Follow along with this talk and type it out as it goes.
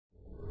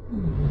Hey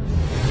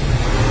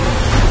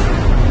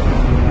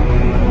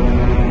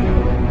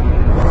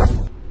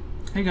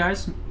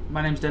guys,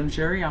 my name's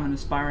Devin. I'm an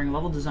aspiring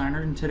level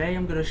designer, and today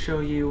I'm going to show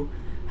you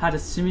how to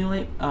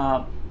simulate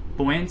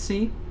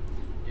buoyancy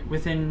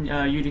within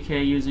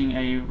UDK using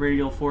a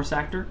radial force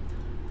actor.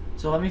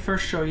 So let me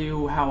first show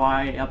you how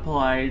I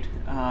applied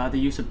the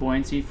use of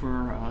buoyancy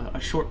for a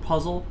short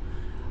puzzle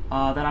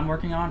that I'm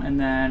working on, and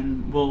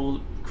then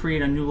we'll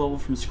create a new level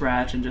from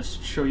scratch and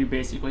just show you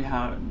basically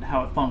how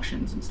it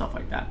functions and stuff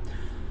like that.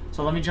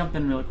 So let me jump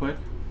in really quick.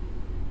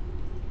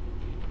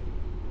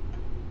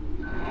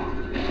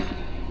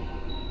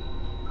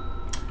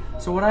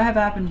 So what I have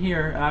happened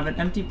here, I have an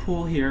empty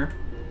pool here,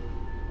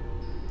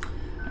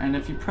 and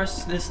if you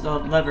press this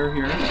lever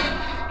here,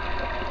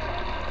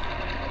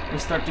 we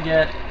start to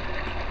get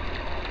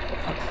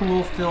a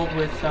pool filled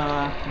with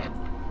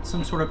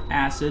some sort of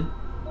acid,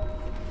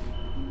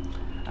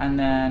 and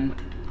then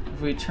if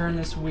we turn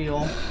this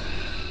wheel,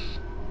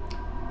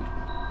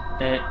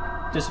 it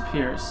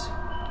disappears.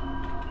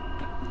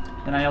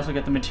 Then I also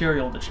get the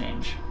material to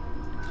change.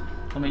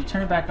 Let me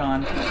turn it back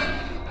on.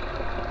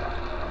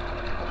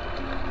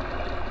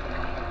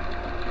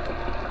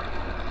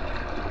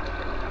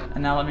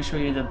 And now let me show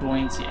you the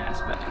buoyancy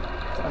aspect.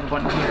 So I have a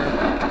button here,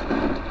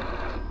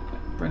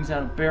 brings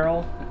out a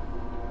barrel.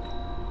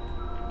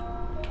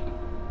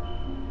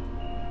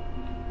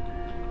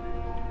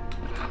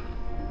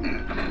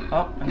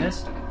 Oh, I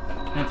missed.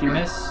 And if you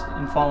miss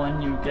and fall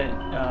in, you get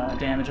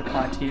damage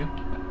applied to you.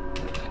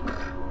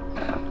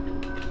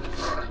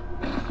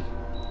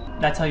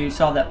 That's how you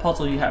solve that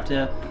puzzle. You have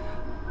to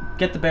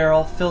get the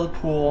barrel, fill the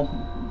pool,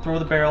 throw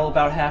the barrel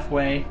about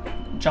halfway,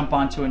 jump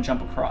onto it, and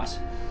jump across.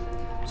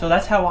 So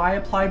that's how I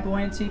applied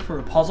buoyancy for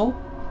a puzzle.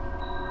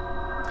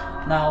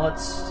 Now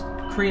let's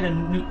create a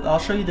new, I'll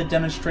show you the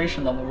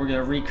demonstration level we're going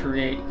to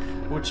recreate,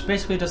 which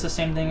basically does the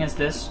same thing as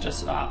this,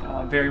 just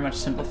very much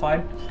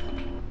simplified.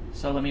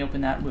 So let me open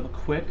that real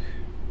quick.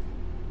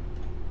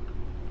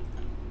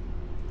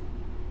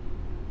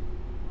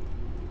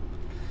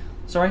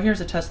 So right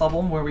here's a test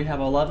level where we have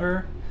a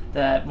lever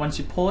that once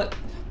you pull it,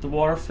 the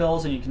water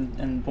fills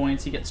and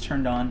buoyancy gets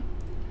turned on.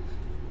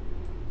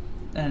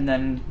 And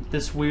then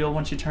this wheel,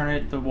 once you turn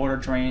it, the water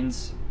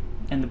drains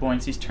and the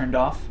buoyancy is turned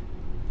off.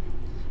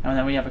 And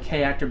then we have a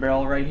K-actor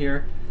barrel right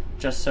here,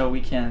 just so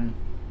we can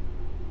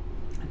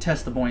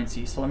test the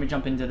buoyancy. So let me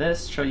jump into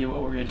this, show you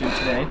what we're going to do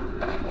today.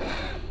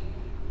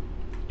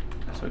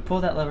 So we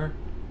pull that lever,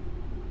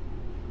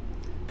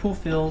 pool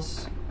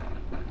fills,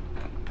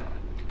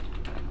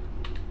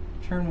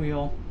 turn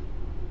wheel,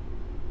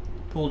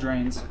 pool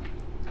drains.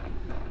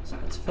 So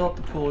let's fill up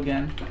the pool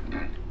again.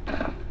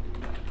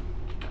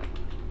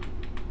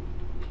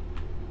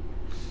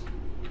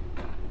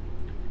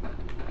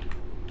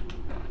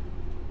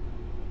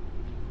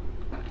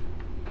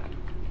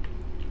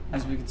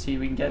 As we can see,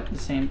 we can get the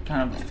same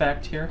kind of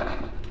effect here.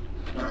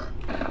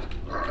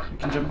 We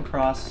can jump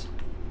across.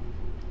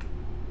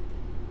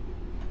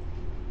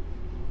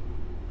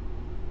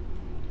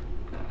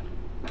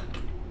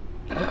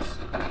 Oops.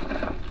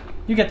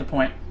 You get the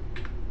point.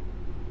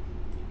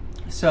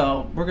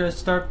 So we're going to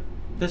start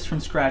this from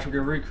scratch. We're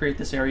going to recreate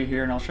this area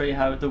here, and I'll show you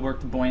how to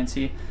work the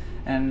buoyancy.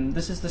 And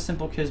this is the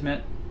simple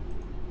Kismet.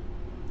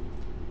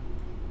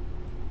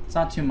 It's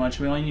not too much.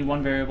 We only need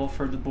one variable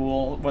for the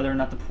bool, whether or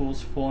not the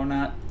pool's full or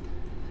not.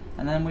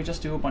 And then we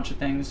just do a bunch of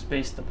things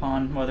based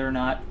upon whether or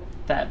not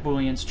that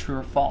boolean's true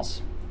or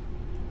false.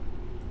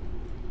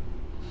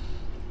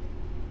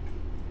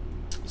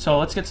 So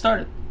let's get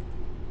started.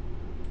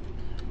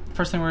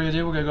 First thing we're going to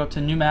do, we're going to go up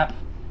to New Map,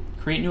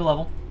 Create New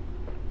Level,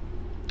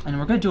 and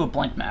we're going to do a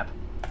blank map.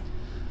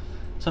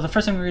 So the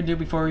first thing we're going to do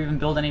before we even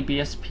build any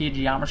BSP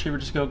geometry, we're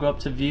just going to go up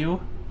to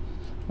View,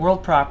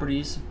 World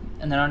Properties,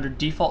 and then under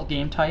Default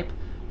Game Type,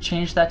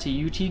 change that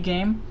to UT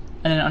Game,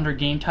 and then under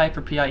Game Type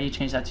for PIE,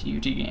 change that to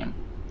UT Game.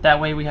 That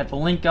way we have the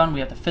link gun, we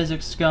have the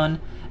physics gun,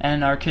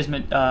 and our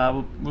Kismet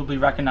will be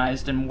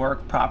recognized and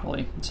work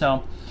properly.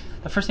 So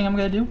the first thing I'm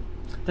going to do,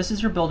 this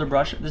is your builder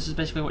brush. This is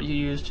basically what you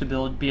use to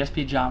build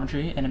BSP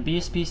geometry, and a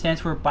BSP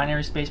stands for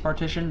binary space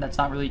partition. That's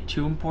not really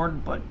too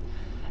important, but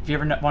if you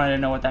ever wanted to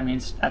know what that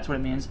means, that's what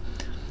it means.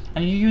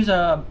 And you use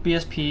a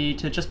BSP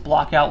to just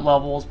block out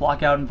levels,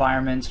 block out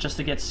environments, just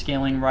to get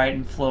scaling right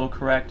and flow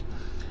correct.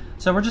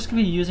 So we're just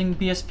going to be using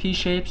BSP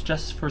shapes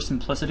just for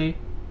simplicity.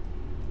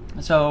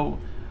 So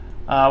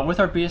with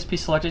our BSP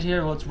selected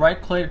here, let's right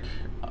click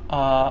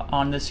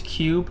on this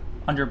cube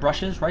under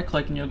brushes, right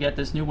click, and you'll get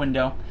this new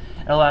window.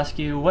 It'll ask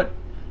you what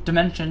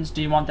dimensions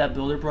do you want that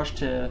builder brush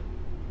to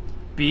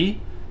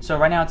be. So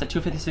right now it's at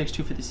 256,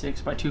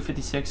 256 by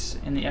 256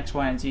 in the X,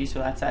 Y, and Z, so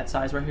that's that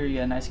size right here. You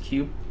get a nice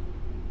cube.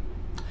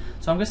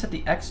 So I'm going to set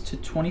the X to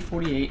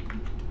 2048,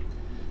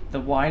 the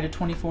Y to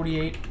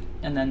 2048,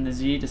 and then the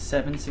Z to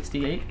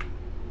 768.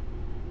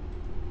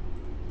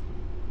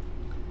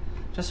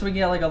 Just so we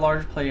get like a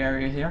large play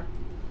area here.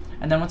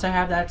 And then once I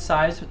have that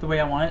size the way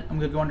I want it, I'm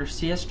going to go under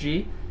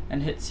CSG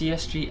and hit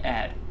CSG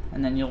Add.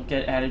 And then you'll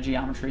get added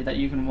geometry that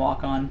you can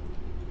walk on.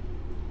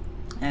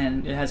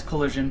 And it has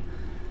collision.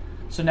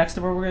 So next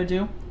what we're going to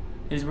do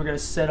is we're going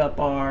to set up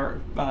our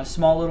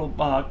small little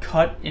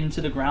cut into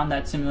the ground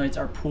that simulates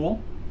our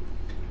pool.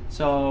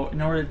 So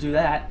in order to do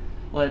that,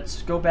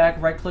 let's go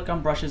back, right click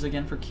on brushes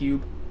again for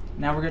cube.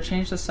 Now we're going to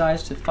change the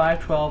size to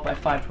 512 by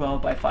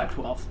 512 by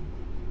 512.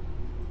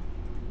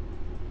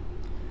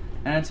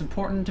 And it's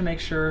important to make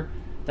sure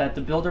that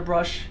the builder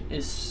brush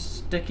is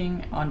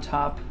sticking out on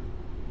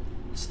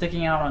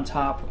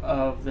top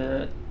of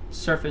the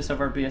surface of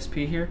our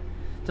BSP here.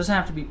 It doesn't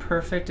have to be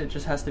perfect, it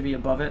just has to be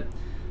above it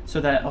so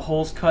that a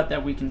hole's cut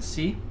that we can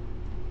see.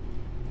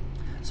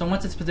 So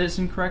once it's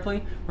positioned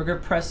correctly, we're going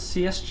to press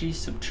CSG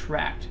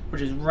subtract,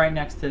 which is right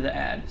next to the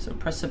add. So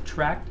press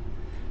subtract,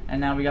 and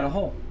now we got a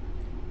hole,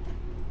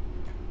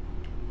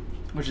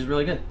 which is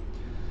really good.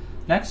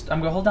 Next, I'm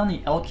going to hold down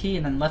the L key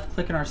and then left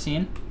click in our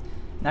scene.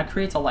 And that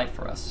creates a light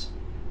for us.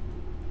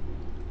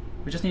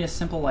 We just need a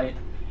simple light,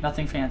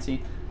 nothing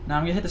fancy. Now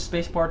I'm going to hit the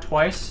space bar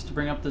twice to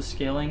bring up the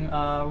scaling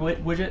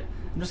widget.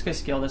 I'm just going to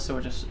scale this so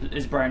it just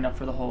is bright enough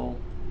for the whole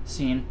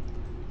scene.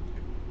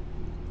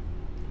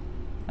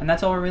 And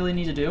that's all we really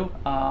need to do.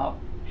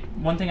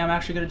 One thing I'm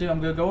actually going to do, I'm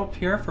going to go up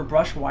here for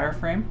brush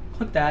wireframe,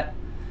 click that,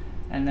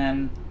 and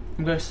then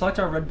I'm going to select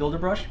our red builder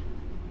brush,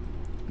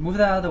 move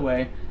that out of the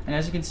way, and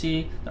as you can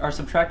see, our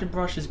subtracted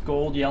brush is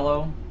gold,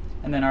 yellow,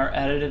 and then our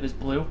additive is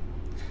blue.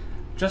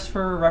 Just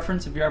for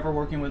reference, if you're ever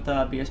working with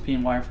BSP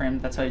and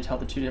wireframe, that's how you tell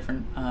the two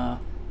different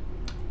kind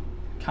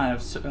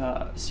of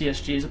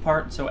CSGs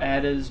apart. So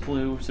add is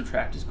blue,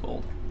 subtract is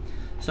gold.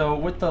 So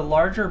with the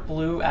larger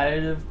blue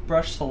additive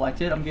brush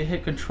selected, I'm going to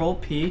hit Control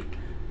P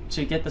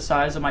to get the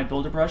size of my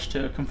builder brush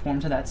to conform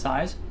to that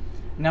size.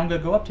 Now I'm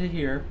going to go up to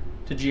here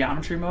to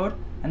geometry mode,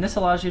 and this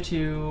allows you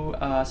to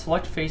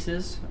select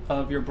faces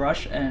of your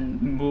brush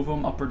and move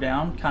them up or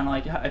down, kind of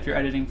like if you're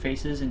editing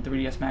faces in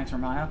 3ds Max or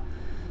Maya.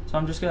 So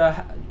I'm just going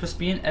to just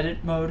be in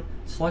edit mode,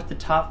 select the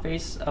top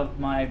face of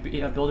my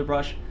builder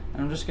brush,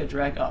 and I'm just going to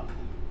drag up.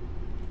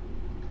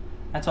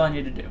 That's all I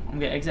need to do. I'm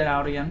going to exit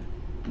out again.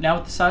 Now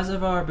with the size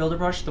of our builder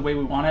brush the way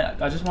we want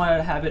it, I just wanted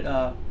to have it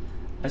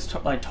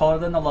like taller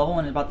than the level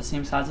and about the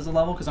same size as the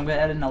level, because I'm going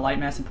to add in a light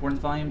mass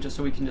importance volume just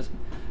so we can just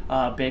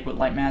bake with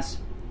light mass.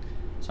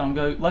 So I'm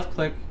going to left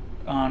click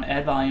on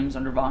add volumes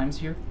under volumes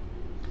here.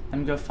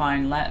 I'm going to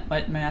find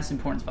light mass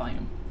importance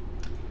volume.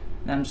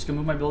 Then I'm just going to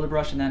move my builder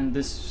brush, and then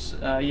this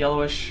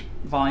yellowish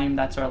volume,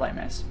 that's our light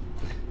mass.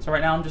 So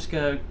right now I'm just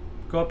going to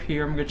go up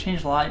here, I'm going to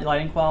change the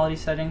lighting quality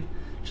setting.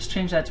 Just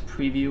change that to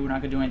preview, we're not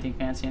going to do anything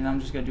fancy, and then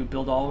I'm just going to do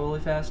build all really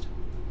fast.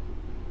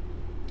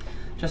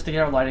 Just to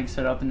get our lighting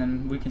set up, and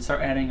then we can start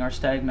adding our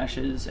static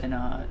meshes and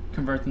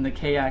convert them to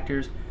K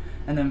actors,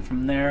 and then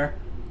from there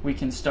we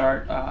can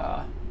start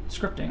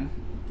scripting.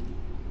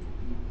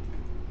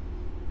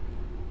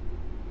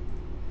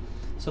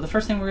 So the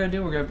first thing we're going to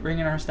do, we're going to bring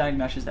in our static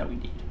meshes that we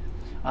need.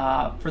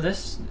 For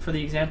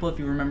the example, if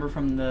you remember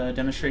from the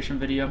demonstration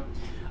video,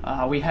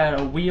 we had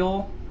a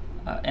wheel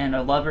and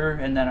a lever,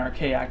 and then our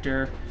K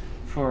actor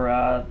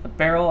for the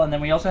barrel, and then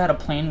we also had a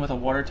plane with a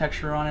water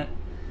texture on it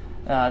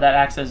that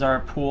acts as our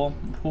pool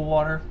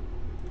water.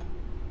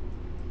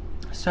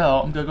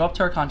 So I'm going to go up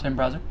to our content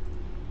browser,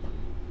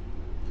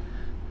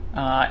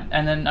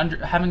 and then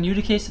having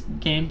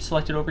UDK game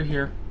selected over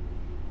here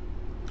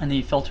and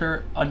the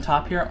filter on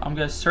top here, I'm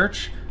going to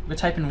search, I'm going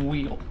to type in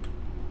wheel,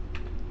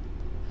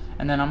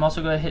 and then I'm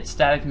also going to hit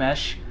static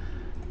mesh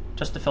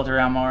just to filter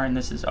out more, and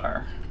this is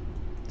our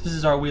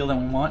wheel that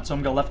we want. So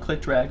I'm going to left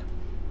click drag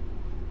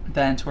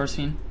that into our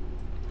scene.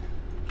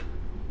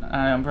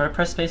 I'm going to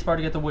press spacebar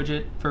to get the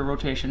widget for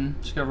rotation.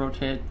 Just going to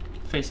rotate it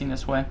facing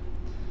this way.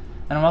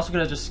 And I'm also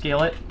going to just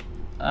scale it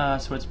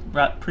so it's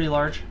pretty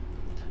large,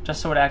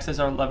 just so it acts as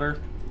our lever.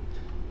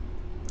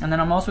 And then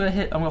I'm also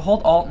going to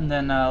hold Alt and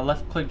then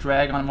left click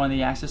drag on one of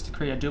the axes to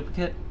create a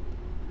duplicate.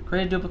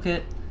 Create a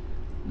duplicate,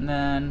 and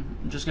then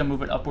I'm just going to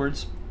move it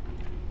upwards.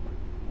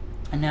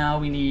 And now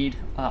we need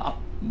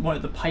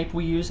the pipe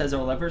we use as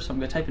our lever, so I'm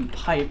going to type in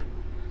pipe.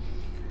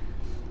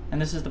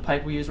 And this is the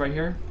pipe we use right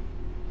here.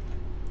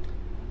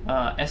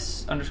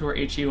 S_HU_DCO_pipes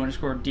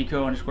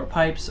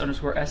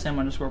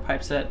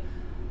 _SM_pipeset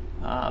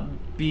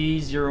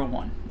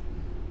B01.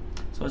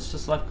 So let's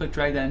just left click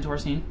drag that into our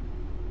scene.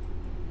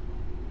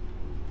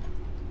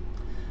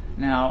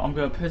 Now I'm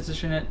going to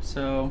position it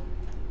so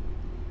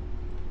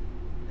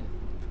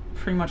it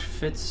pretty much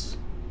fits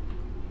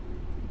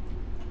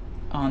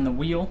on the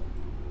wheel.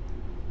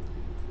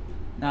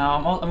 Now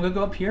I'm going to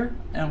go up here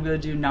and I'm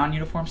going to do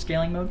non-uniform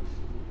scaling mode.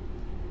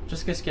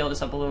 Just going to scale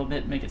this up a little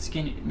bit, make it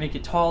skinny, make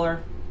it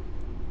taller.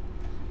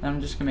 Then I'm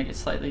just going to make it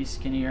slightly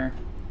skinnier.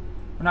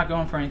 We're not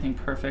going for anything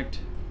perfect,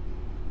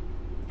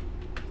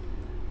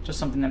 just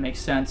something that makes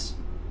sense.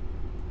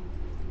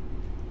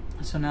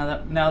 So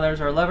now there's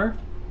our lever.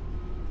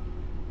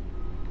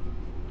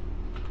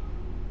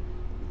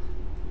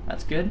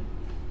 That's good.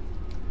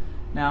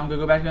 Now I'm going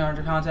to go back to our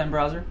content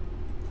browser.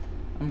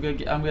 I'm going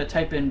to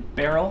type in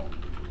barrel.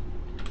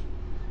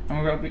 And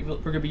we're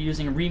going to be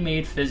using a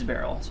remade fizz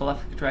barrel. So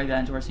left drag that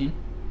into our scene.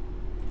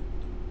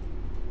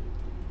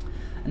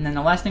 And then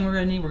the last thing we're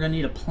going to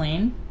need a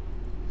plane.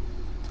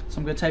 So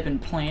I'm going to type in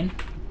plane.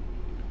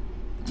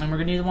 And we're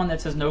going to need the one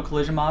that says no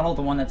collision model,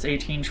 the one that's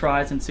 18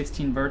 tries and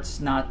 16 verts,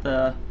 not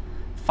the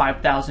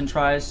 5,000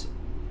 tries.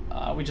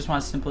 We just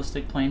want a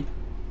simplistic plane.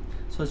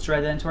 So let's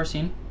drag that into our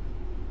scene.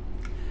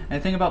 And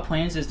the thing about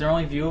planes is they're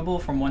only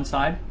viewable from one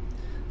side.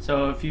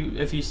 So if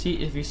you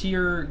see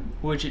your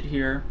widget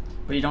here,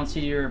 but you don't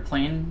see your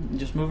plane, you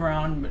just move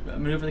around,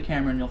 maneuver the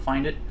camera, and you'll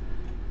find it.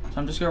 So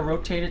I'm just going to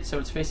rotate it so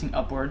it's facing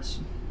upwards.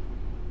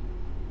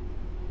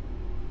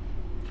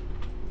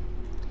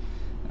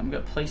 I'm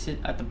going to place it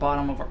at the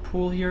bottom of our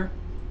pool here.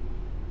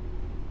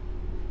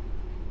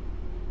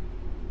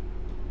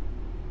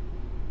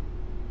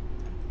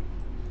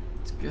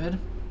 It's good.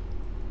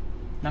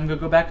 Now I'm going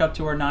to go back up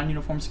to our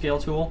non-uniform scale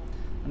tool.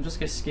 I'm just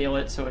going to scale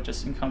it so it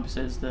just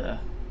encompasses the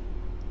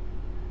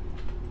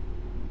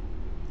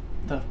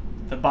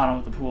bottom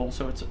of the pool,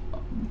 so it's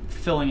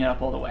filling it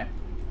up all the way.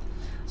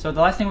 So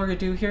the last thing we're going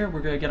to do here, we're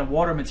going to get a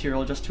water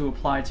material just to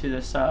apply to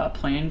this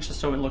plane,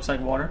 just so it looks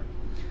like water.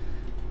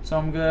 So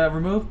I'm going to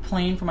remove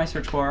plane from my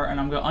search bar, and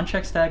I'm going to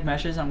uncheck static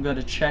meshes. I'm going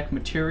to check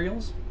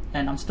materials,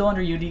 and I'm still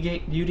under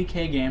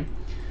UDK game.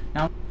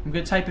 Now I'm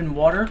going to type in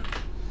water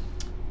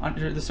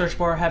under the search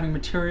bar, having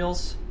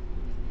materials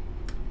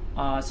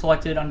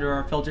selected under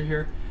our filter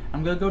here.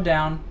 I'm going to go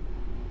down,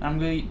 and I'm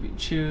going to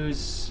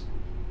choose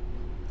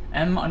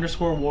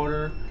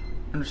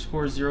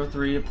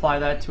m_water_03, apply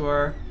that to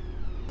our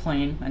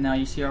plane, and now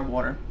you see our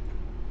water.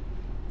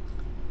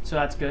 So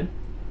that's good.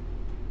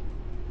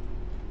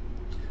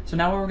 So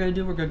now what we're going to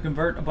do, we're going to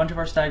convert a bunch of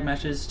our static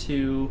meshes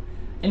to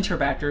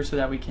interactors so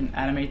that we can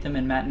animate them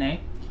in Matinee.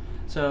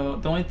 So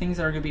the only things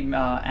that are going to be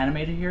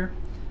animated here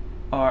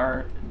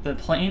are the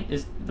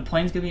plane's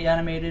going to be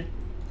animated,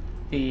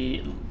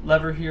 the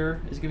lever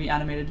here is going to be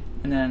animated,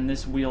 and then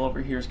this wheel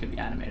over here is going to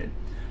be animated.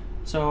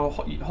 So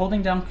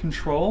holding down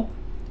Control,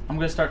 I'm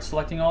going to start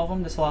selecting all of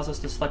them. This allows us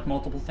to select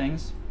multiple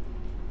things.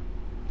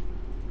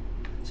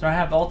 So I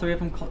have all three of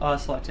them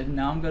selected.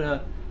 Now I'm going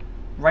to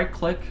right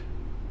click,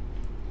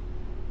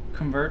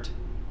 convert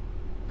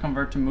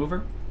to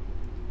mover.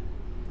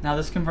 Now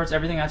this converts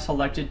everything I've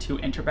selected to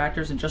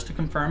interactors, and just to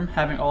confirm,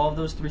 having all of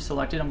those three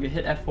selected, I'm going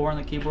to hit F4 on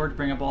the keyboard to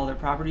bring up all their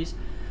properties.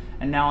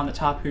 And now on the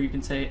top here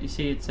you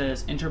see it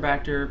says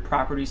interactor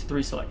properties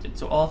 3 selected.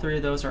 So all three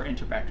of those are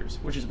interactors,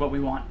 which is what we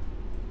want.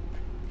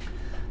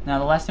 Now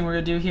the last thing we're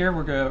going to do here,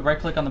 we're going to right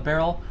click on the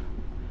barrel,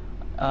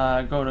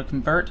 go to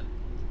convert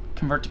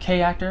to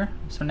K-actor.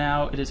 So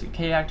now it is a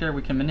K-actor.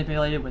 We can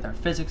manipulate it with our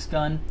physics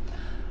gun.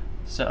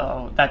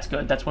 So that's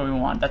good. That's what we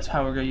want. That's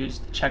how we're going to use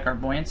to check our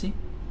buoyancy.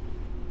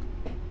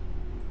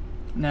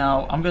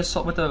 Now I'm going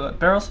to, with the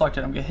barrel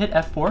selected, I'm going to hit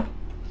F4.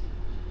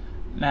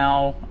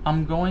 Now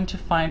I'm going to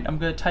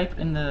type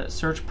in the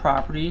search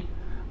property,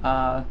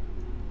 I'm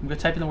going to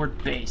type in the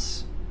word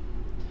base.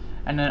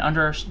 And then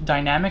under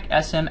dynamic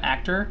SM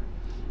actor,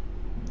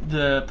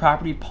 the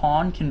property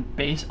pawn can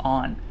base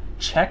on.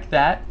 Check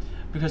that,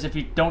 because if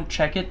you don't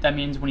check it, that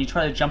means when you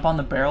try to jump on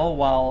the barrel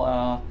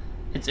while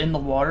it's in the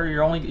water,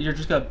 you're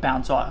just gonna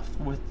bounce off.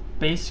 With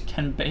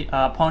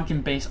pawn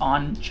can base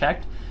on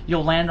checked,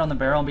 you'll land on the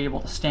barrel and be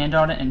able to stand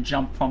on it and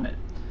jump from it.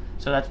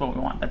 So that's what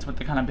we want. That's what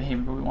the kind of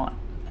behavior we want.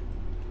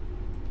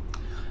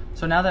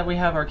 So now that we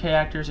have our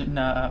K-actors and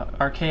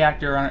our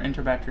K-actor and our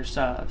interactors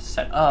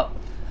set up,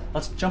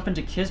 let's jump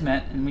into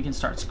Kismet and we can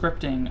start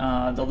scripting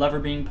the lever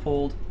being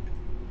pulled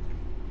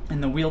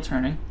and the wheel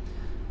turning.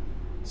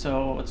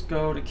 So let's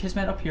go to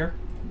Kismet up here,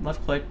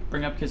 left click,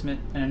 bring up Kismet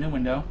in a new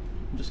window.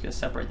 I'm just going to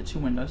separate the two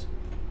windows.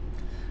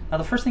 Now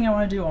the first thing I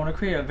want to do, I want to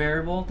create a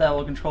variable that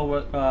will control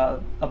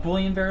a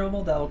Boolean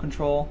variable that will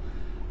control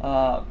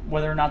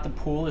whether or not the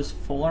pool is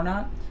full or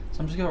not. So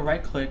I'm just going to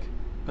right click,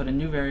 go to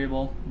new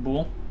variable,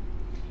 bool,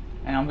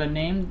 and I'm going to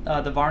name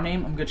the var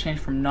name, I'm going to change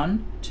from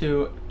none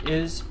to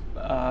is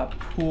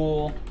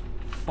pool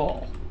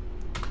full.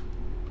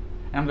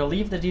 And I'm going to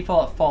leave the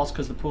default at false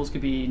because the pools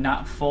could be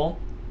not full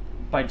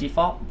by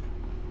default.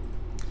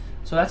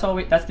 So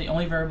that's the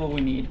only variable we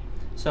need.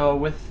 So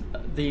with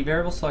the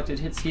variable selected,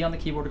 hit C on the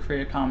keyboard to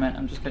create a comment.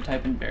 I'm just going to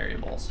type in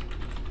variables.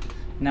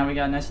 Now we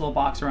got a nice little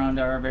box around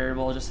our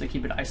variable just to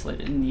keep it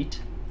isolated and neat.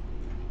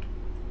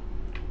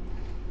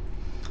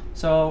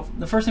 So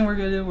the first thing we're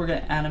going to do, we're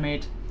going to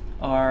animate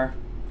our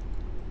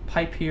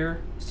pipe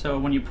here. So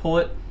when you pull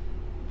it,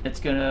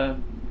 it's going to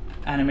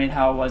animate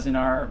how it was in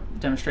our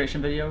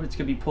demonstration video. It's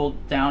going to be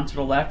pulled down to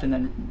the left and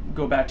then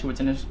go back to its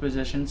initial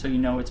position so you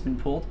know it's been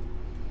pulled.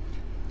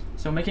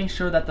 So making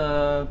sure that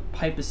the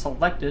pipe is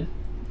selected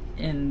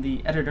in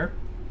the editor,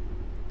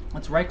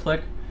 let's right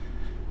click,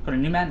 go to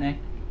new Matinee,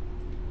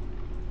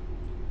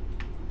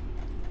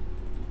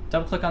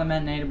 double click on the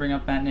Matinee to bring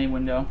up Matinee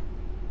window.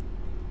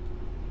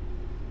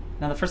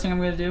 Now the first thing I'm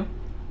going to do,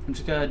 I'm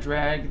just going to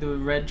drag the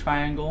red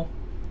triangle,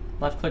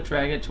 left click,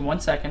 drag it to 1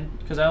 second,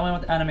 because I only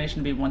want the animation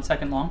to be 1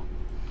 second long.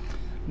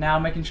 Now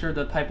making sure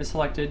the pipe is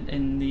selected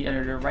in the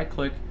editor, right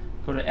click,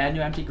 go to add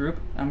new empty group.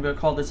 I'm going to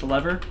call this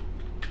lever.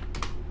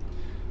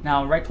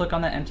 Now right click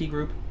on that empty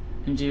group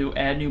and do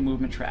add new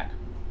movement track.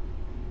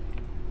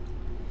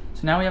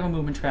 So now we have a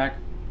movement track,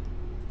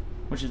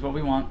 which is what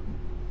we want.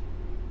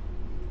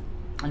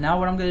 And now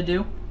what I'm going to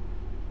do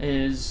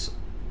is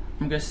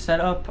I'm going to set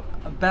up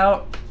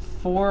about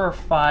 4 or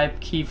 5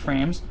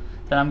 keyframes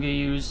that I'm going to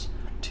use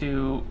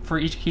for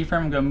each keyframe.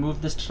 I'm going to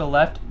move this to the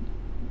left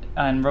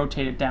and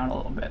rotate it down a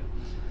little bit.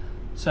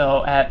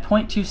 So at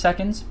 0.2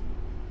 seconds,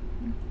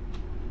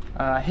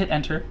 hit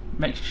enter.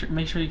 Make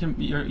sure you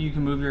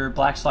can move your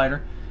black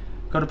slider.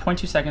 Go to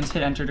 0.2 seconds,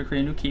 hit enter to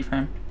create a new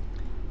keyframe.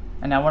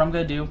 And now what I'm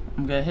going to do,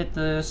 I'm going to hit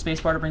the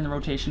spacebar to bring the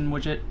rotation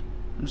widget.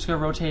 I'm just going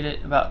to rotate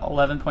it about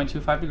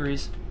 11.25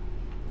 degrees,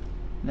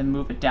 then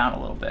move it down a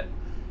little bit.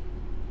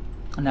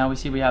 And now we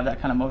see we have that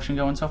kind of motion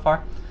going so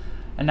far.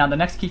 And now the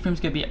next keyframe is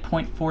going to be at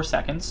 0.4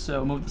 seconds,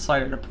 so move the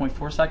slider to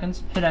 0.4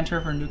 seconds, hit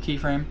enter for a new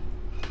keyframe,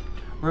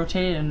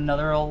 rotate it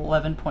another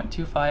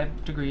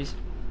 11.25 degrees,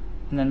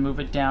 and then move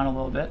it down a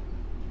little bit.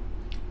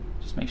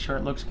 Just make sure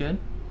it looks good.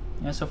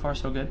 Yeah, so far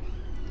so good.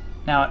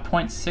 Now at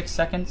 0.6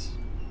 seconds,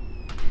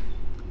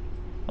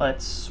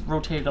 let's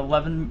rotate it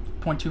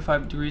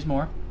 11.25 degrees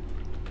more,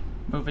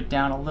 move it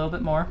down a little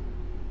bit more.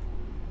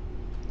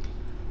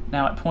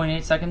 Now at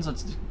 0.8 seconds,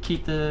 let's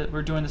keep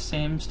we're doing the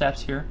same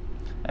steps here.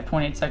 At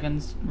 0.8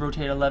 seconds,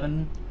 rotate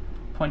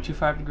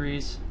 11.25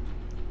 degrees,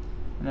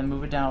 and then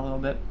move it down a little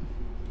bit.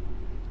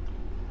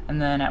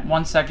 And then at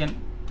 1 second,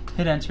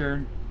 hit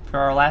enter for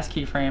our last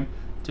keyframe,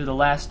 do the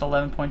last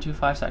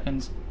 11.25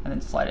 seconds, and then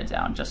slide it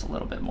down just a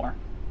little bit more.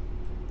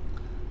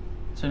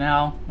 So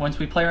now, once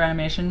we play our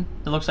animation,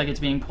 it looks like it's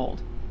being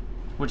pulled,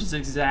 which is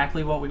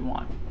exactly what we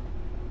want.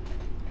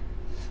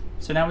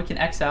 So now we can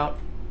X out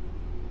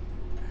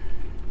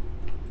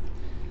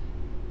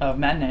of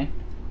Matinee.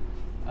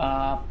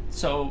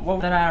 So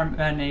what that our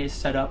Matinee is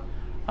set up,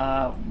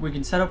 we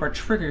can set up our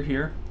trigger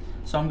here.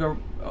 So I'm going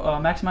to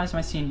maximize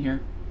my scene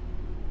here.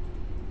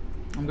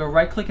 I'm going to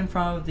right click in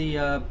front of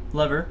the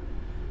lever,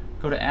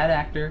 go to add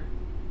actor,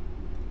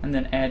 and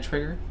then add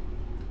trigger.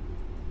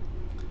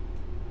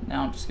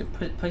 Now I'm just going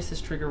to place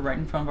this trigger right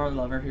in front of our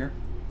lever here.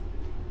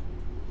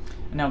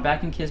 And now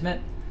back in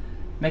Kismet,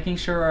 making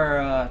sure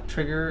our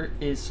trigger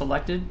is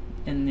selected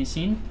in the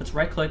scene, let's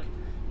right click,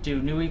 do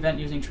new event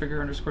using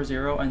trigger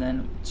 _0, and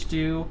then let's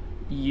do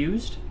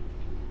used.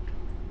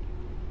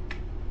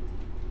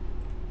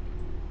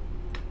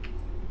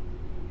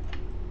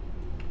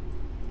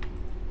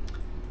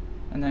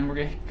 And then we're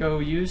going to go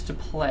use to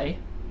play,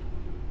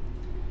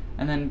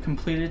 and then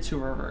completed to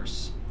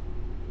reverse.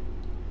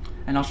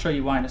 And I'll show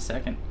you why in a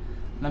second.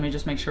 Let me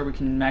just make sure we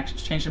can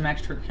change the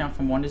max trigger count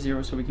from 1 to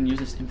 0 so we can use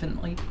this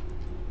infinitely.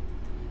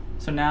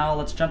 So now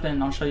let's jump in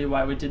and I'll show you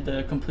why we did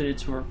the completed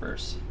to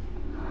reverse.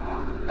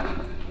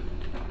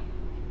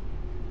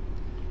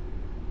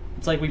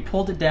 It's like we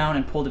pulled it down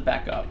and pulled it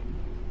back up.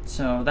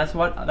 So that's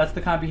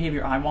the kind of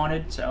behavior I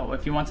wanted. So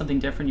if you want something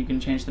different, you can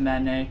change the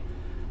Matinee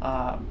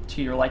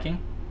to your liking.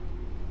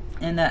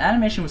 And that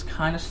animation was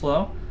kind of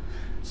slow.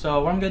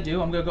 So what I'm going to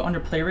do, I'm going to go under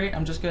play rate.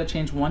 I'm just going to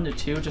change 1 to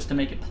 2 just to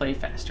make it play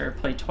faster,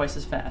 play twice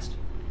as fast.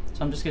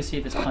 So I'm just going to see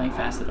if it's playing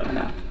fast enough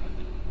now.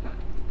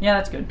 Yeah,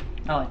 that's good.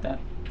 I like that.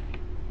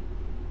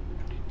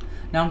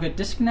 Now I'm going to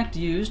disconnect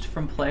used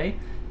from play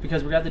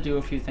because we got to do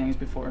a few things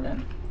before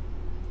then.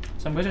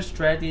 So I'm going to just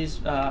drag these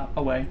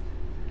away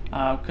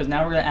because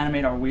now we're going to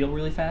animate our wheel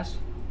really fast.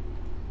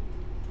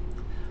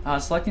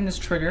 Selecting this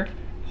trigger,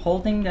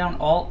 holding down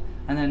Alt,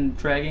 and then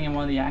dragging in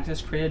one of the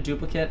axes, create a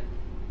duplicate,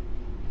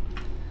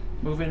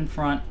 move it in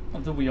front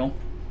of the wheel.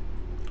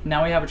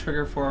 Now we have a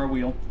trigger for our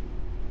wheel.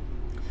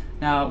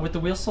 Now with the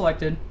wheel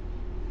selected,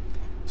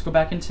 let's go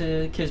back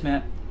into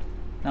Kismet.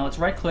 Now let's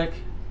right click,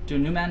 do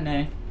new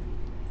Matinee,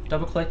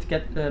 double click to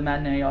get the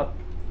Matinee up.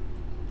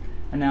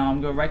 And now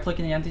I'm going to right click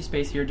in the empty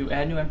space here, do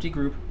add new empty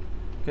group.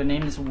 I'm going to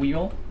name this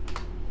wheel.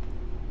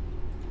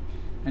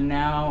 And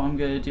now I'm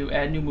going to do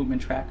add new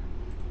movement track.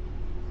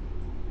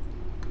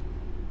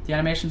 The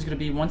animation is going to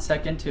be 1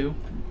 second too.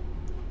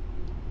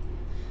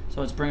 So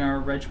let's bring our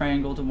red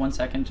triangle to 1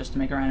 second just to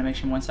make our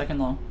animation 1 second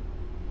long.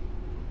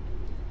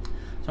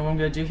 So what I'm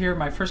going to do here,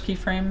 my first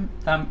keyframe,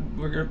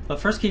 the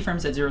first keyframe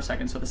is at 0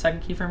 seconds. So the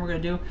second keyframe we're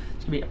going to do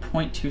is going to be at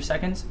 0.2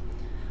 seconds.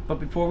 But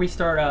before we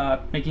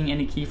start making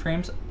any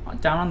keyframes,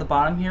 down on the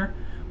bottom here,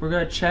 we're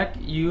going to check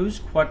use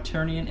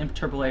quaternion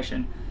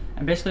interpolation.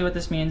 And basically what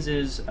this means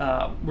is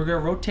we're going to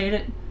rotate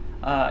it,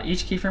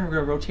 each keyframe we're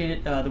going to rotate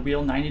it, the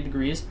wheel 90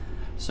 degrees.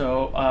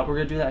 So we're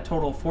going to do that a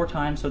total of 4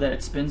 times so that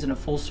it spins in a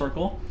full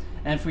circle.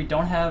 And if we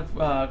don't have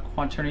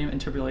quaternion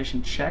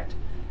interpolation checked,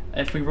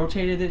 if we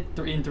rotated it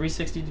in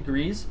 360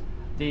 degrees,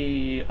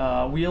 the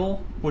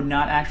wheel would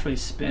not actually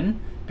spin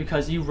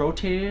because you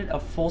rotated a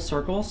full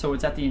circle, so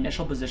it's at the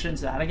initial position,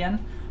 it's that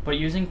again. But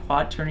using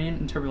quaternion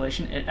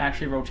interpolation, it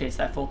actually rotates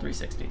that full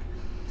 360.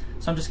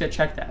 So I'm just going to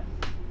check that.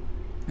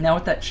 Now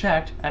with that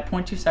checked, at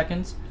 0.2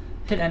 seconds,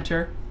 hit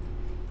enter.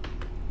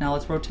 Now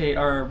let's rotate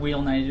our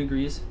wheel 90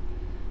 degrees.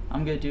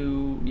 I'm going to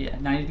do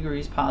 90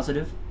 degrees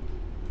positive.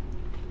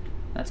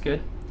 That's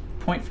good.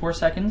 0.4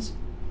 seconds.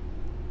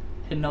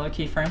 Hit another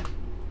keyframe.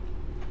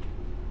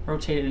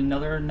 Rotate it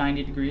another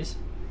 90 degrees.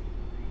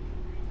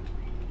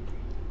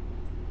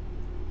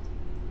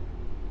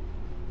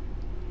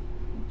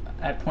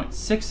 At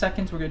 0.6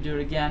 seconds, we're going to do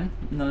it again,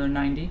 another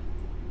 90.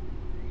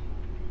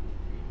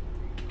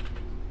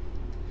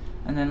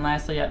 And then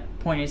lastly, at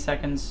 0.8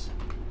 seconds,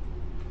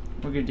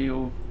 we're going to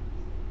do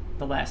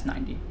the last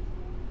 90.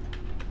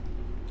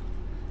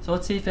 So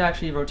let's see if it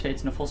actually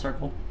rotates in a full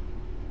circle.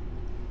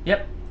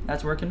 Yep,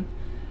 that's working.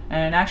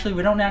 And actually,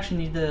 we don't actually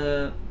need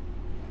the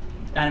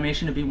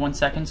animation to be 1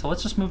 second, so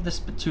let's just move this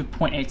to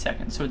 0.8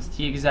 seconds, so it's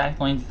the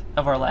exact length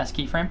of our last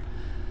keyframe.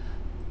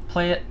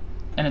 Play it,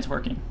 and it's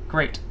working.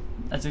 Great.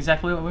 That's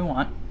exactly what we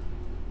want.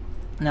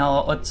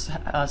 Now let's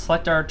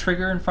select our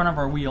trigger in front of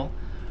our wheel,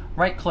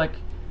 right click,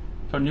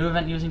 go new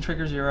event using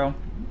trigger 0,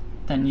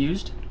 then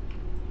used,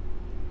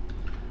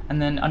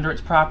 and then under its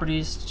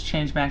properties,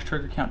 change max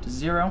trigger count to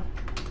 0.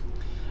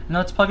 And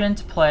let's plug it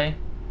into play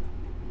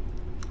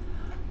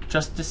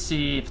just to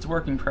see if it's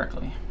working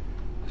correctly.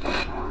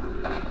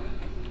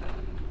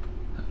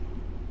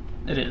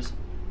 It is,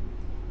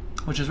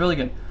 which is really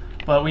good.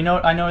 But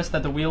I noticed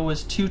that the wheel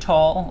was too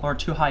tall or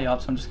too high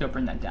up, so I'm just going to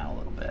bring that down a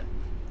little bit.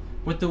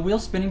 With the wheel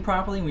spinning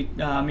properly, we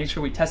made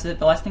sure we tested it.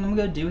 The last thing I'm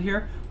going to do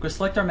here, I'm going to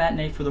select our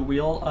matinee for the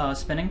wheel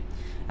spinning.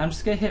 And I'm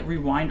just going to hit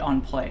rewind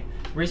on play.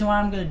 The reason why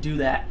I'm going to do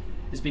that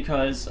is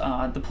because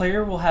the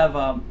player will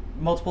have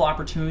multiple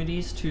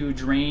opportunities to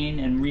drain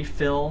and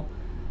refill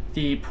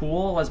the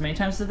pool as many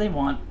times as they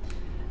want.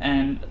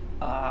 And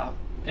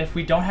if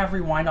we don't have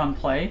rewind on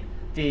play,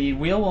 the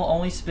wheel will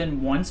only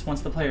spin once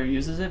the player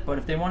uses it, but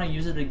if they want to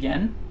use it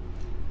again,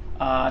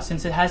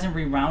 since it hasn't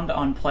rewound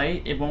on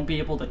play, it won't be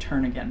able to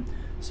turn again.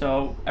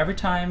 So every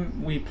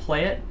time we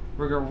play it,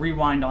 we're going to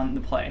rewind on the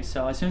play.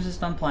 So as soon as it's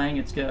done playing,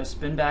 it's going to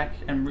spin back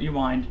and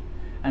rewind,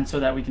 and so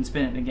that we can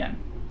spin it again.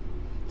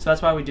 So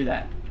that's why we do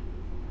that.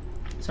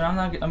 So now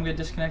I'm going to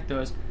disconnect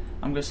those.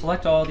 I'm going to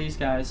select all these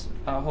guys,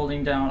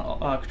 holding down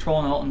Control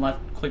and Alt and left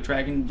click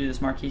dragging to do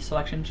this marquee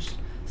selection. Just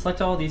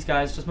select all these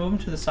guys, just move them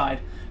to the side,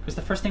 because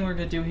the first thing we're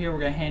going to do here, we're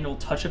going to handle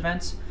touch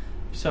events.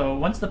 So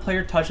once the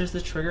player touches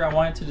this trigger, I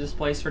want it to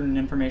display certain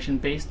information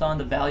based on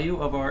the value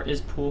of our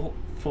isPool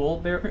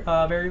full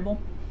variable.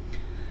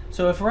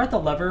 So if we're at the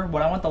lever,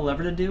 what I want the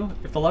lever to do,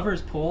 if the lever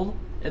is pulled,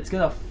 it's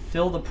going to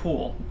fill the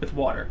pool with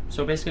water.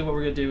 So basically what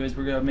we're going to do is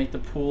we're going to make the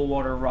pool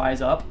water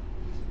rise up,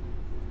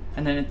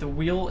 and then if the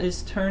wheel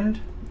is turned,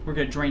 we're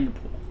going to drain the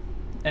pool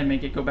and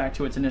make it go back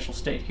to its initial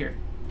state here.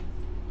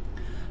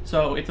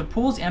 So if the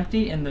pool is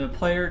empty and the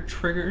player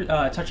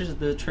touches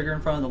the trigger in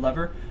front of the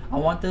lever, I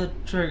want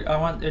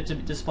it to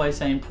display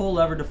saying pull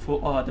lever to fill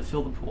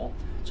the pool.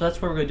 So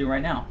that's what we're going to do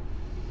right now.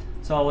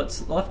 So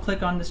let's left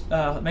click on this,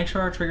 make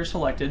sure our trigger is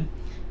selected,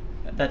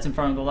 that's in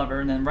front of the lever,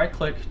 and then right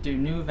click, do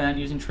new event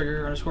using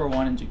trigger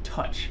 _1 and do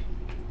touch.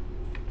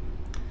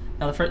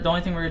 Now the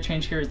only thing we're going to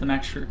change here is the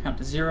max trigger count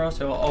to 0,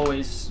 so it'll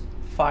always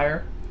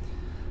fire.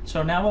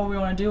 So now what we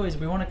want to do is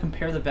we want to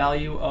compare the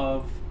value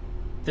of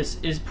this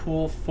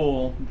isPool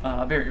full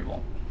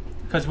variable,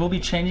 because we'll be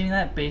changing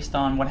that based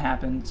on what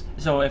happens.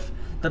 So if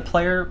the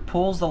player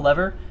pulls the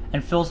lever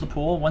and fills the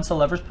pool, once the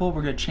lever's pulled,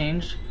 we're going to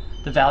change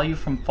the value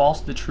from false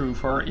to true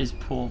for our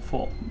isPool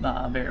full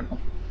variable.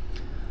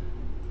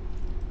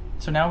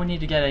 So now we need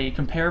to get a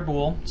compare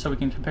bool so we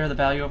can compare the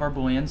value of our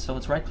boolean. So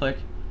let's right click,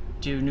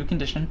 do new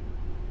condition,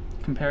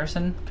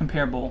 comparison,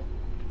 compare bool.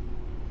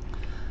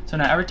 So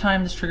now every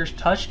time this trigger's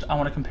touched, I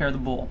want to compare the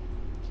bool.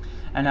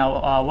 And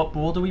now what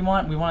bool do we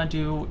want? We want to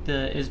do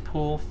the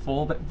isPool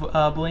full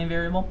boolean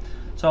variable.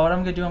 So what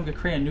I'm going to do, I'm going to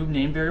create a new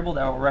name variable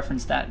that will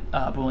reference that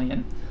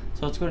boolean.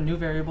 So let's go to new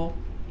variable,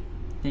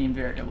 name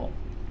variable.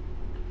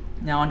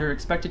 Now under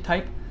expected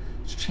type,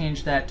 let's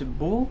change that to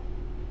bool.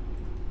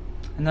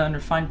 And then under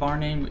find bar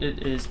name,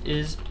 it is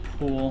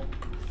isPool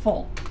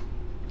full.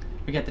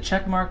 We get the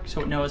check mark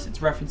so it knows it's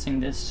referencing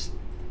this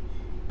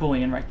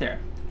boolean right there.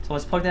 So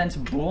let's plug that into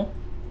bool.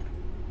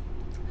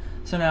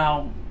 So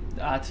now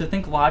to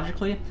think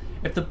logically,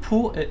 if the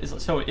pool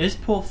is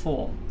pool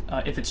full,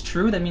 if it's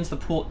true, that means the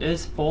pool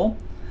is full.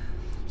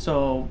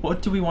 So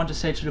what do we want to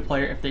say to the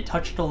player if they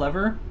touch the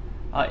lever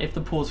if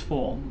the pool is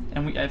full?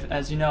 And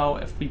as you know,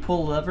 if we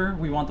pull the lever,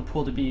 we want the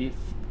pool to be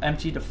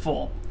empty to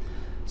full.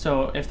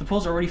 So if the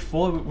pool's already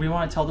full, we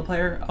want to tell the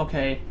player,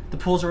 okay, the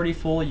pool's already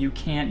full. You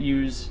can't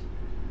use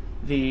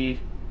the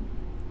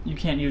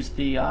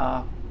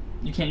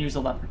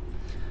lever.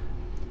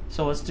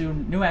 So let's do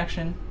new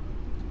action,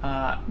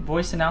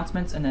 voice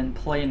announcements, and then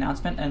play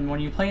announcement. And when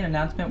you play an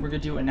announcement, we're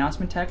going to do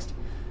announcement text.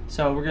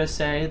 So we're going to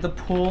say the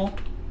pool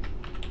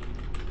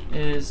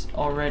is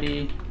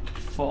already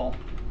full.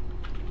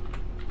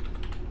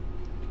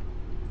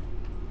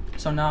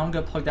 So now I'm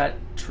going to plug that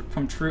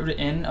from true to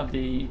in of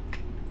the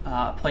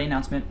play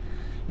announcement.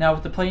 Now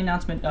with the play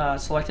announcement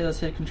selected, let's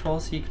hit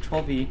Control-C,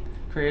 Control-V,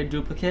 create a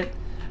duplicate,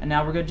 and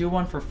now we're going to do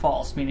one for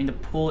false, meaning the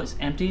pool is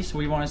empty. So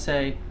we want to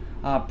say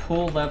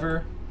pull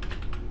lever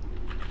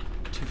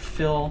to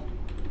fill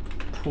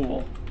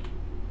pool.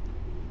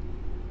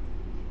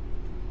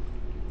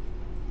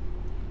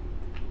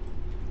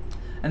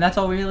 And that's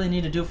all we really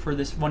need to do for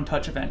this one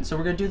touch event. So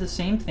we're going to do the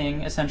same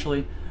thing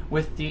essentially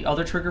with the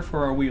other trigger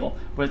for our wheel,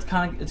 but it's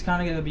kind of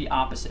going to be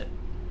opposite.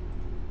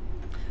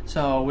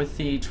 So with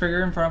the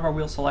trigger in front of our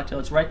wheel selected,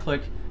 let's right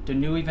click, do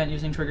new event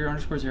using trigger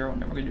 _0,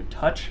 and then we're going to do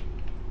touch.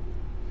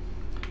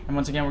 And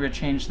once again, we're going to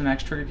change the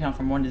max trigger count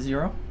from 1 to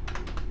 0.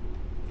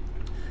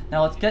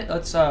 Now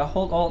let's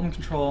hold Alt and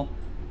Control,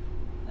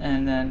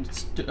 and then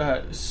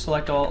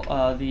select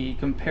all the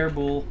compare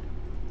bool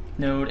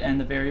node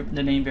and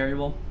the name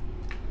variable.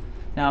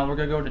 Now we're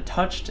going to go to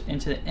touched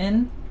into the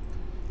in,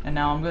 and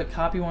now I'm going to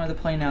copy one of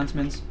the play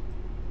announcements.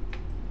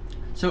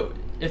 So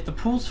if the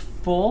pool's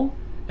full,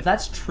 if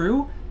that's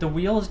true, the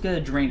wheel is going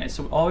to drain it.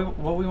 So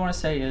what we want to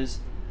say is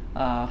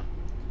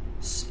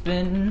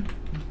spin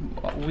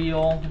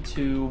wheel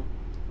to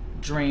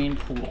drain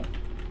pool.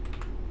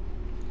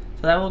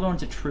 So that will go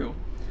into true.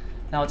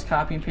 Now let's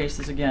copy and paste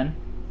this again.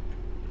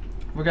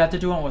 We're going to have to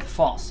do it with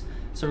false.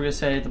 So we're going to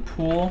say the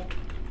pool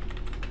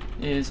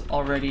is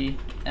already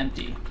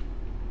empty.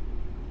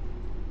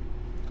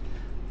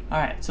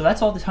 Alright, so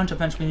that's all the touch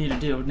events we need to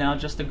do. Now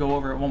just to go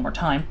over it one more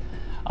time.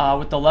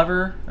 With the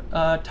lever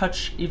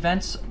touch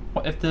events,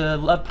 if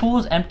the pool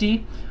is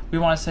empty, we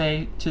want to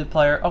say to the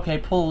player, okay,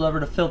 pull the lever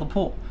to fill the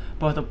pool.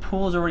 But if the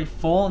pool is already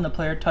full and the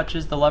player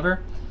touches the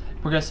lever,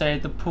 we're going to say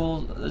the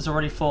pool is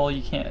already full,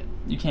 you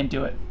can't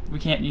do it. We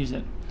can't use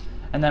it.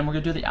 And then we're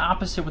going to do the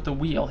opposite with the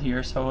wheel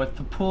here. So if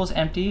the pool is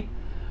empty,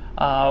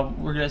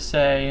 we're going to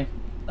say,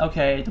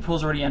 okay, the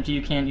pool's already empty,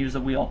 you can't use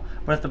the wheel.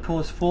 But if the pool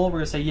is full, we're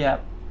going to say, yeah,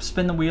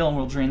 spin the wheel and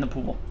we'll drain the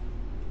pool.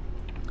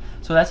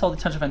 So that's all the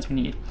touch events we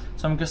need.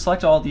 So I'm going to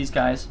select all these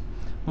guys,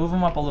 move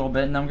them up a little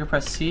bit, and then I'm going to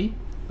press C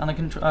on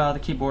the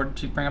keyboard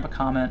to bring up a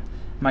comment.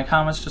 My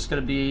comment's just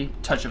going to be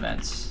touch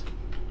events.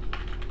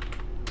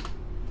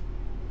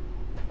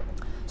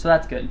 So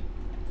that's good.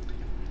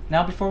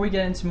 Now before we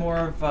get into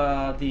more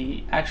of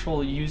the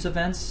actual use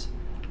events,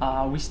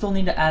 we still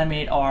need to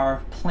animate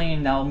our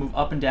plane that will move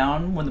up and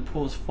down when the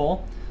pool is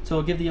full. So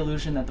it'll give the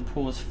illusion that the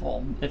pool is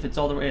full. If it's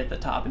all the way at the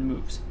top, it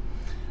moves.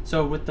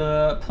 So with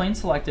the plane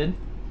selected,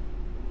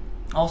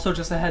 also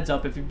just a heads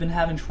up, if you've been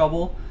having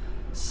trouble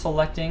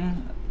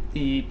selecting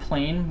the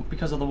plane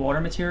because of the water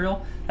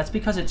material, that's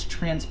because it's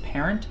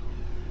transparent.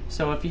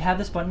 So if you have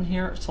this button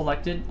here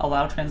selected,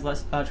 allow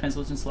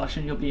translucent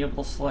selection, you'll be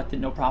able to select it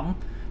no problem.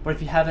 But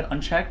if you have it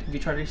unchecked, if you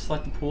try to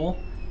select the pool,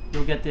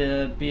 you'll get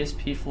the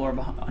BSP floor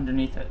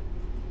underneath it.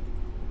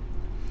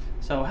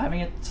 So having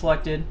it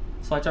selected,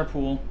 select our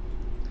pool,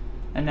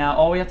 and now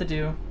all we have to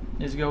do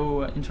is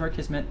go into our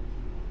Kismet,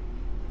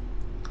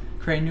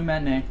 create a new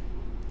matinee,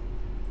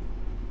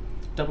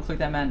 double click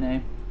that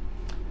matinee,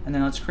 and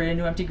then let's create a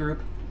new empty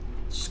group.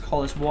 Let's just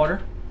call this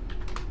water.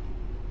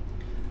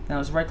 Now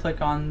let's right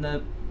click on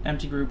the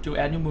empty group, do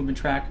add new movement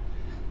track.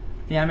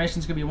 The animation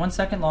is going to be 1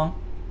 second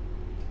long.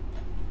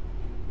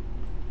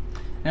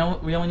 Now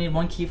we only need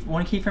one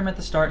keyframe at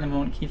the start and then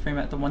one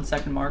keyframe at the 1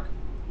 second mark.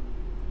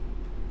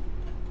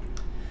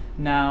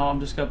 Now I'm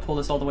just going to pull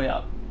this all the way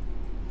up.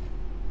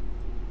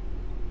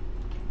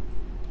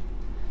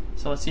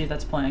 So let's see if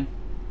that's playing.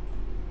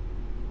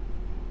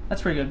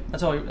 That's pretty good.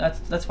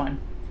 That's fine.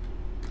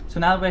 So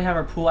now that we have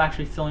our pool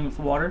actually filling with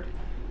water,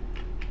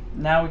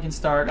 now we can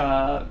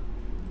start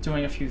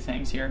doing a few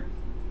things here.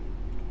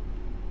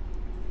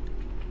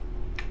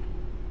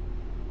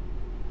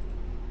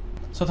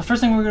 So the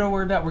first thing we're going to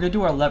worry about, we're going to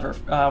do our lever.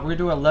 We're going to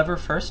do our lever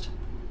first.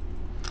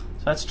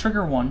 So that's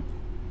trigger 1.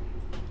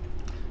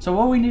 So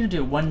what we need to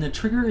do, when the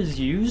trigger is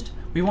used,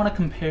 we want to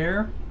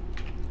compare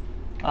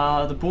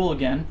the bool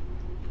again.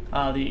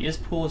 The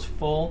isPool is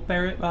full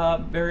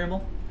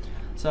variable.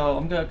 So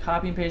I'm going to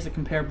copy and paste the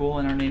compare bool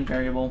in our name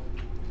variable.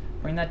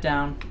 Bring that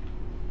down.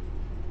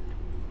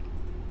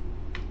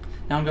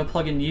 Now I'm going to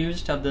plug in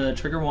used of the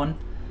trigger 1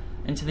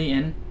 into the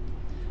in.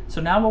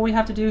 So now what we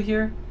have to do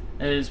here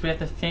is we have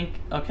to think,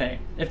 okay,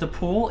 if the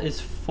pool is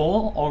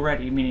full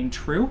already, meaning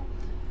true,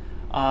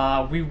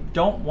 we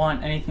don't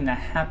want anything to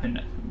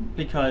happen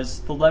because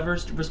the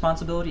lever's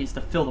responsibility is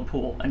to fill the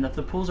pool, and if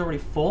the pool's already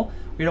full,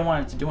 we don't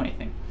want it to do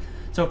anything.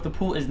 So if the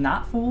pool is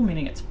not full,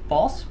 meaning it's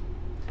false,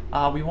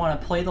 we want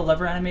to play the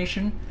lever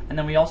animation, and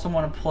then we also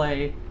want to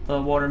play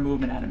the water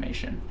movement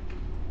animation.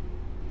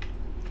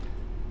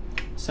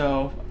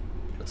 So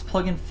let's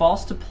plug in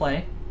false to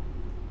play,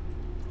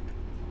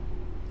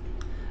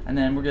 and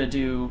then we're going to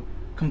do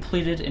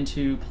completed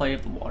into play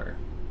of the water.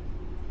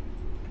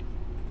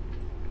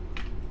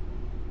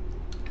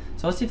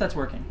 So let's see if that's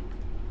working.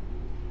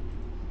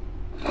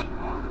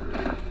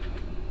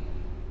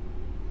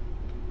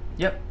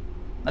 Yep,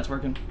 that's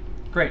working.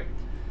 Great.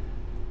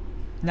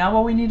 Now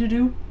what we need to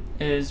do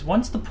is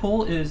once the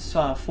pool is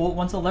full,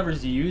 once the lever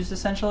is used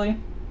essentially,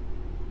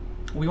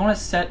 we want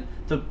to set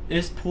the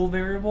isPool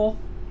variable,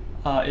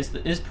 is the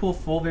isPool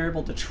full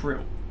variable to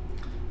true.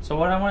 So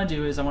what I want to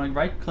do is I want to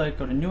right click,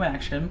 go to new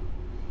action,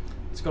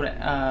 let's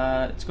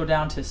go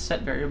down to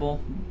set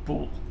variable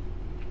bool.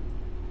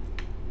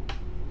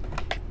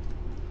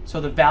 So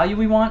the value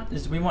we want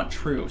is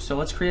true. So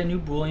let's create a new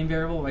Boolean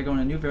variable by going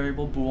to new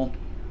variable bool,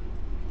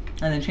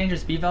 and then change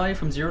its b value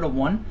from 0 to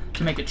 1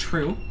 to make it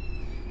true,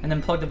 and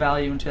then plug the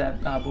value into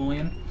that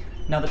Boolean.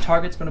 Now the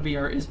target's going to be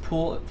our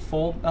isPool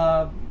full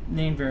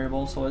name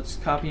variable, so let's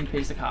copy and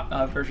paste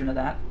the version of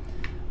that,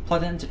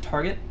 plug that into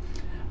target,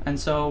 and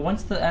so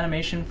once the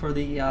animation for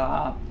the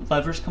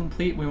lever's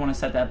complete, we want to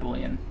set that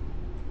Boolean.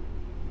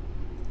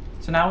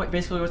 So now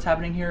basically what's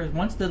happening here is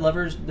once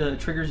the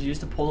trigger is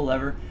used to pull the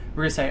lever,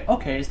 we're going to say,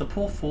 okay, is the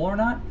pull full or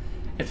not?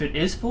 If it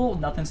is full,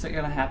 nothing's going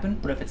to happen.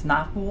 But if it's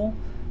not full,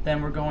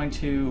 then we're going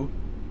to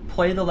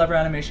play the lever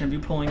animation of you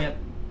pulling it.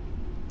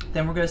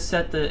 Then we're going to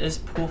set the is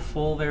pull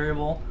full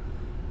variable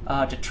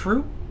to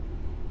true.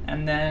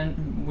 And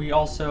then we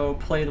also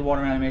play the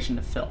water animation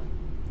to fill,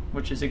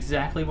 which is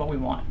exactly what we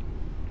want.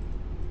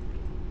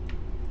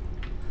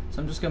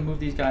 So I'm just going to move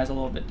these guys a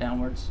little bit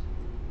downwards,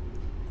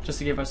 just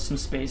to give us some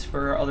space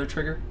for our other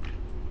trigger.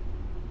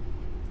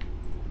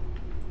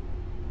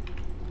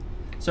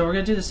 So we're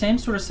going to do the same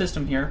sort of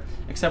system here,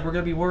 except we're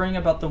going to be worrying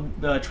about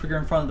the trigger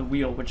in front of the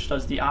wheel, which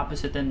does the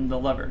opposite than the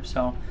lever.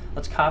 So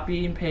let's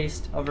copy and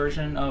paste a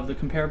version of the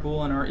compare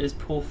bool in our is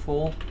pull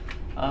full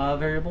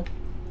variable.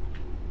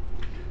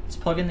 Let's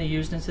plug in the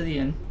used into the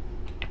in.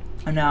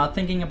 And now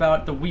thinking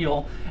about the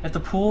wheel, if the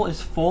pool is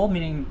full,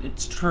 meaning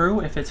it's true,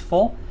 if it's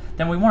full,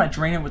 then we want to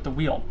drain it with the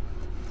wheel.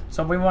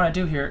 So what we want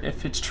to do here,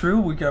 if it's true,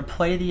 we're going to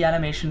play the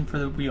animation for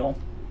the wheel.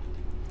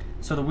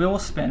 So the wheel will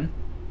spin.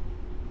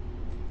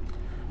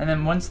 And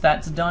then once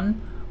that's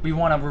done, we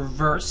want to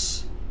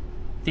reverse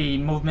the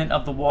movement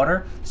of the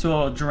water so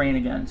it'll drain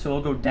again, so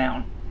it'll go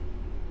down.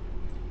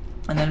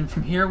 And then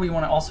from here we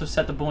want to also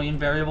set the Boolean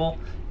variable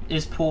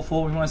is pool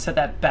full. We want to set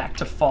that back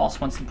to false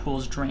once the pool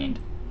is drained.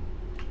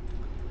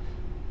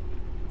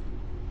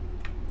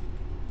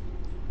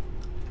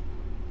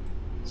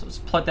 So let's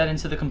plug that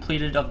into the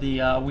completed of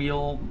the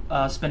wheel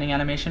spinning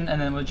animation, and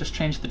then we'll just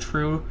change the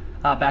true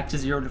back to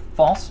 0 to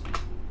false.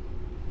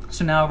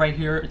 So now right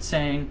here it's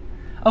saying,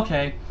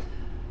 okay,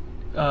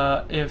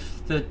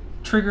 if the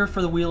trigger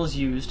for the wheel is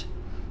used,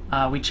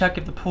 we check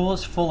if the pool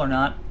is full or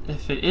not.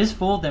 If it is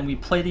full, then we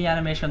play the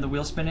animation of the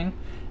wheel spinning,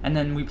 and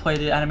then we play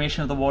the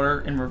animation of the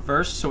water in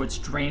reverse, so it's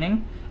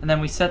draining, and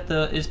then we set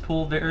the is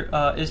pool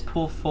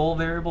full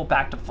variable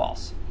back to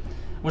false,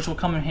 which will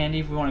come in handy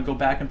if we want to go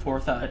back and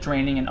forth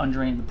draining and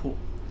undraining the pool.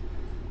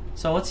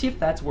 So let's see if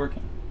that's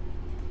working.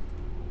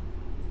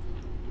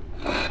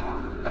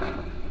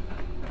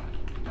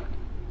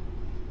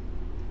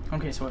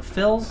 Okay, so it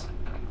fills,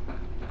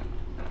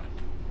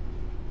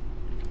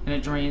 and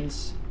it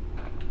drains.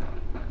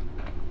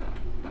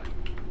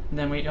 And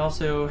then we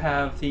also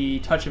have the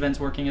touch events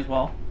working as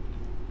well.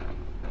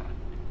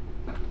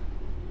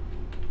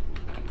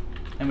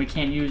 And we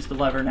can't use the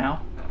lever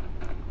now.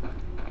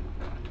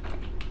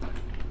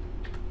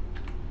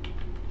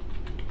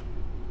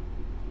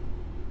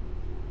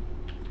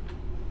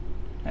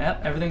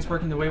 Yep, everything's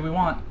working the way we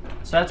want.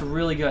 So that's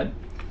really good.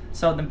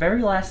 So the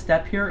very last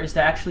step here is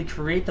to actually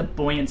create the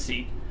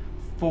buoyancy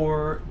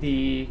for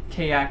the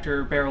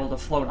K-actor barrel to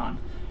float on.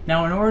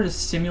 Now in order to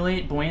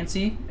simulate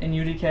buoyancy in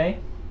UDK,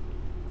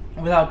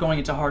 without going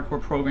into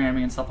hardcore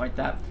programming and stuff like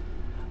that,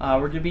 we're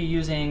going to be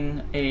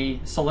using a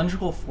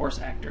cylindrical force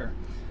actor.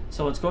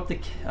 So let's go up to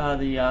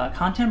the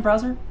content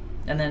browser,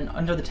 and then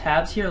under the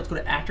tabs here, let's go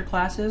to actor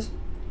classes.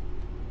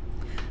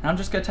 And I'm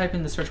just going to type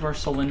in the search bar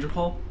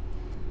cylindrical,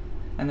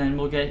 and then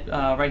we'll get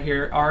right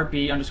here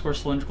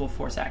RB_cylindrical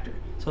force actor.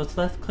 So let's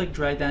left click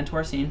drag that into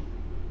our scene.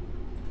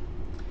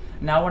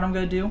 Now what I'm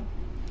going to do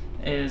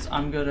is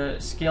I'm going to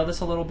scale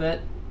this a little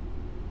bit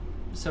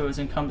so it's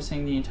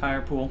encompassing the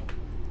entire pool,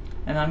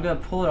 and I'm going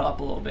to pull it up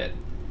a little bit,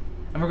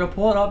 and we're going to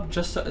pull it up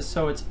just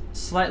so it's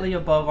slightly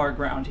above our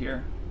ground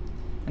here,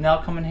 and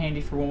that'll come in handy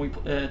for when we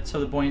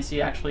so the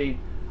buoyancy actually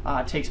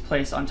takes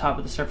place on top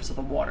of the surface of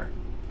the water.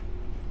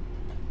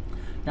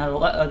 Now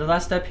the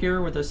last step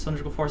here with the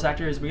cylindrical force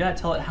actor is we got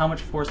to tell it how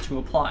much force to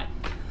apply.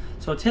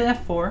 So let's hit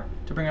F4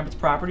 to bring up its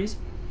properties,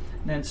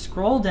 and then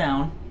scroll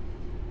down.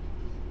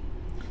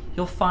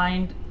 You'll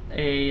find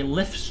a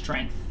lift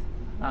strength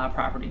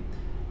property.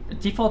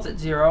 It defaults at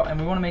 0, and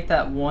we want to make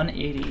that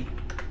 180.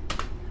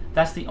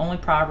 That's the only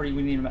property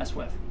we need to mess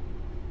with.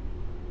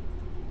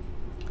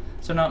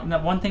 So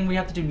now one thing we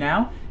have to do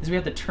now is we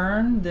have to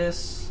turn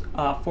this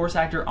force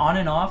actor on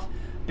and off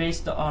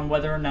based on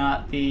whether or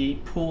not the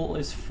pool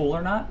is full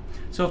or not.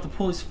 So if the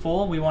pool is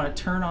full, we want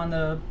to turn on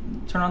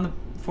the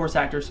force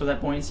actor so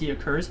that buoyancy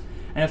occurs,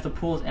 and if the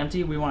pool is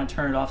empty, we want to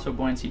turn it off so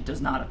buoyancy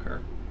does not occur.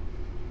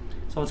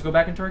 So let's go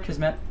back into our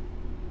Kismet.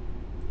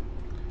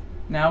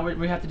 Now what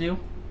we have to do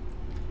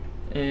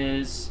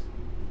is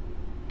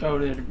go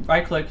to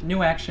right click,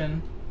 new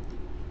action,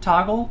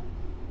 toggle,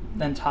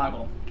 then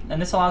toggle.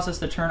 And this allows us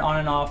to turn on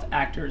and off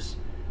actors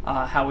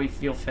how we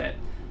feel fit.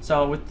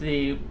 So with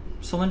the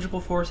cylindrical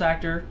force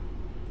actor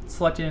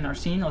selected in our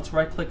scene, let's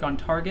right click on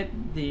target,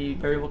 the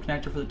variable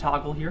connector for the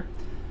toggle here,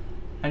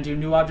 and do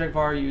new object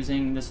var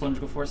using the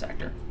cylindrical force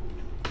actor.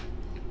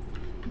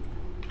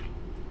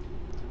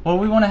 What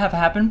we want to have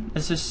happen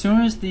is as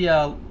soon as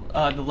the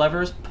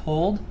lever is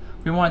pulled,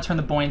 we want to turn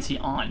the buoyancy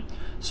on.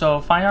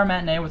 So find our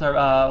matinee with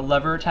our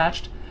lever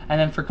attached, and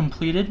then for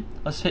completed,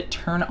 let's hit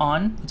turn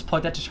on. Let's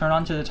plug that to turn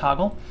on to the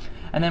toggle.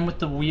 And then with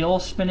the wheel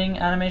spinning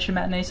animation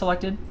matinee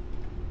selected,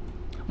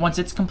 once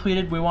it's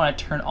completed, we want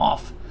to turn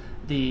off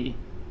the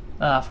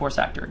force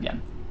actor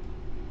again.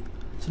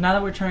 So now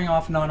that we're turning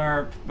off and on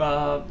our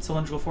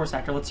cylindrical force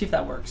actor, let's see if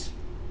that works.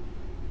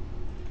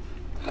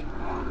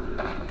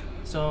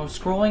 So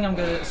scrolling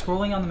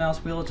on the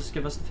mouse wheel will just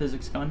give us the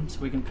physics gun, so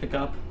we can pick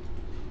up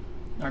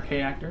our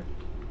K actor.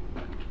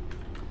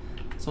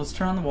 So let's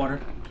turn on the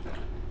water.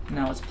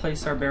 Now let's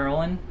place our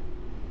barrel in,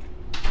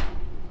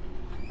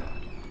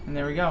 and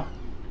there we go.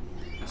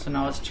 So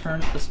now let's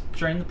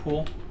drain the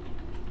pool,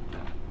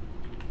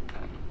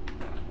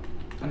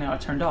 and now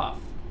it turned off.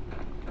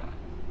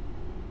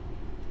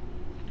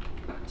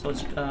 So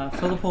let's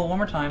fill the pool one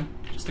more time,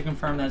 just to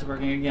confirm that it's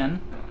working again.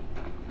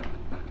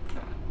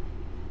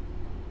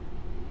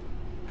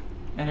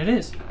 And it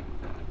is.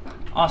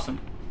 Awesome.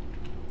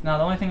 Now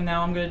the only thing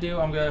now I'm gonna do,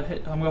 I'm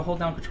gonna hold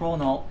down Control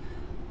and Alt,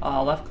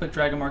 left click,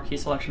 drag and marquee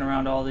selection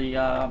around all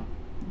the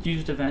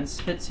used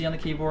events, hit C on the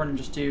keyboard, and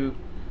just do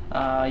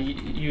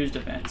used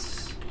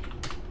events.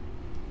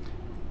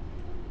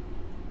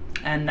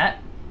 And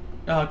that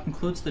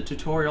concludes the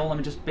tutorial. Let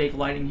me just bake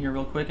lighting here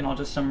real quick, and I'll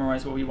just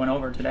summarize what we went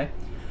over today.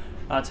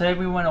 Today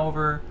we went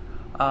over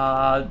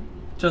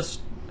just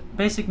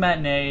basic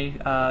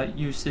matinee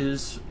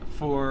uses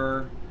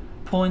for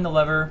pulling the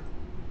lever,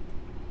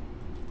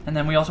 and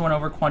then we also went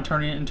over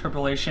quaternion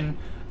interpolation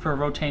for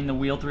rotating the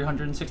wheel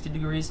 360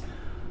 degrees,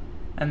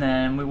 and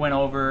then we went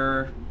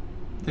over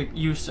the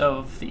use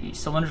of the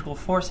cylindrical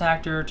force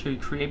actor to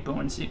create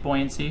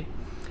buoyancy,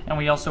 and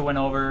we also went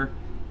over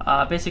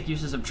basic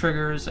uses of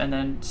triggers and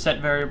then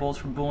set variables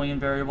for Boolean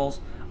variables.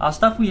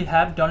 Stuff we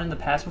have done in the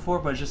past before,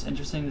 but it's just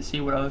interesting to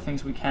see what other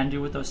things we can do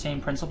with those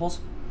same principles.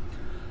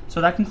 So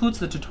that concludes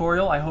the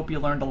tutorial. I hope you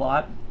learned a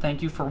lot.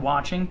 Thank you for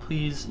watching.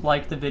 Please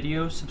like the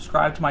video,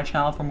 subscribe to my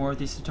channel for more of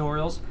these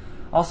tutorials.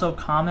 Also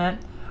comment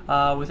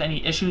with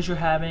any issues you're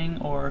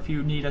having, or if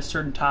you need a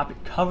certain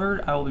topic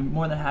covered, I will be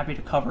more than happy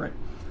to cover it.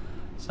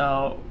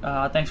 So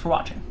thanks for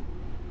watching.